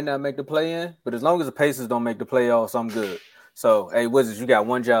Wizards might not make the play-in, but as long as the Pacers don't make the playoffs, I'm good. So, hey, Wizards, you got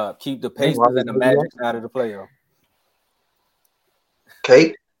one job: keep the Pacers and the Magic out of the playoff.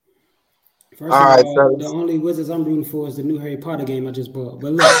 Okay. First of all, the only Wizards I'm rooting for is the new Harry Potter game I just bought.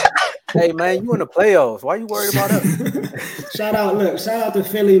 But look, hey man, you in the playoffs? Why you worried about us? Shout out to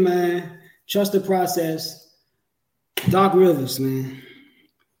Philly, man. Trust the process. Doc Rivers, man.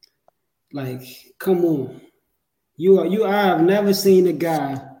 Like, come on. I have never seen a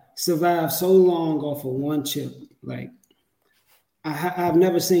guy survive so long off of one chip. Like, I've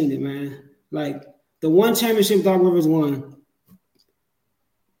never seen it, man. Like, the one championship Doc Rivers won.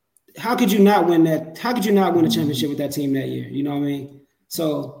 How could you not win that? How could you not win a championship with that team that year? You know what I mean?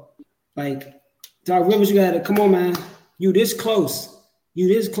 So, like, Doc Rivers, you got to come on, man. You this close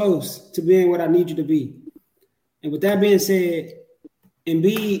to being what I need you to be. And with that being said,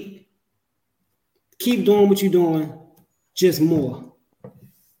 Embiid, keep doing what you're doing, just more.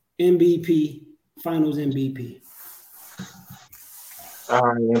 MVP, Finals MVP.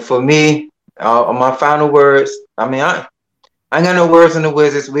 And for me, my final words. I mean, I ain't got no words on the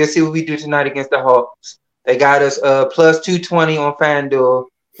Wizards. We'll see what we do tonight against the Hawks. They got us plus 220 on FanDuel.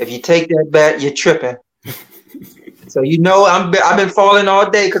 If you take that bet, you're tripping. So I've been falling all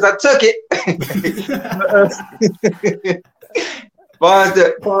day because I took it. far as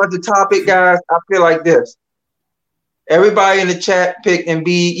the topic, guys, I feel like this. Everybody in the chat picked Embiid,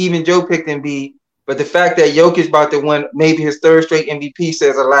 even Joe picked Embiid. But the fact that Jokic about to win maybe his third straight MVP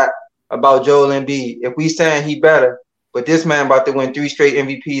says a lot about Joel Embiid. If we saying he better, but this man about to win 3 straight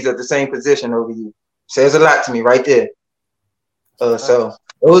MVPs at the same position over you, says a lot to me right there. So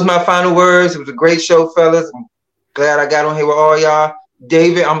those my final words. It was a great show, fellas. I'm glad I got on here with all y'all.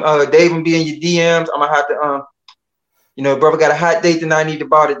 David, David be in your DMs. I'm gonna have to brother got a hot date tonight. I need to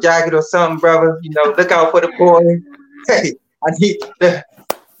buy the jacket or something, brother. Look out for the boy. Hey, I need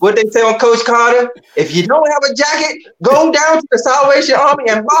what they say on Coach Carter. If you don't have a jacket, go down to the Salvation Army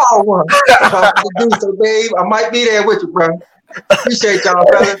and borrow one. So, babe, I might be there with you, bro. Appreciate y'all,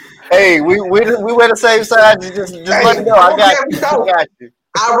 brother. Hey, we wear the same side. Just let me know. I got you.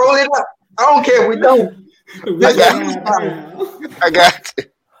 I roll it up. I don't care if we don't. I got you.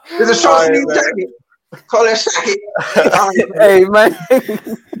 It's a short sleeve jacket. Call that jacket. Hey, man.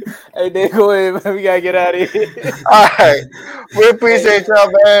 Hey, Dan, go ahead, man. We got to get out of here. All right. We appreciate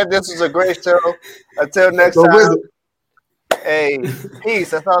y'all, man. This was a great show. Until next time. Hey,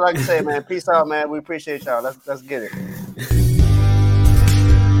 peace. That's all I can say, man. Peace out, man. We appreciate y'all. Let's get it.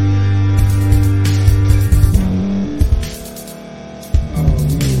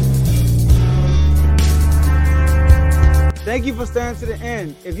 Thank you for staying to the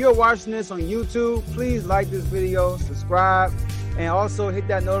end. If you're watching this on YouTube, please like this video, subscribe, and also hit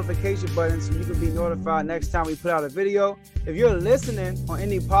that notification button so you can be notified next time we put out a video. If you're listening on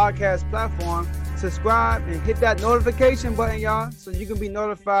any podcast platform, subscribe and hit that notification button, y'all, so you can be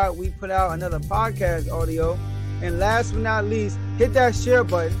notified we put out another podcast audio. And last but not least, hit that share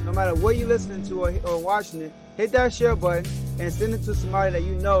button. No matter what you're listening to or watching it, hit that share button and send it to somebody that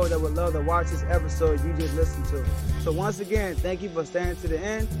you know that would love to watch this episode you just listened to. So once again, thank you for staying to the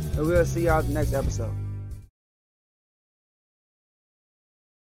end, and we'll see y'all at the next episode.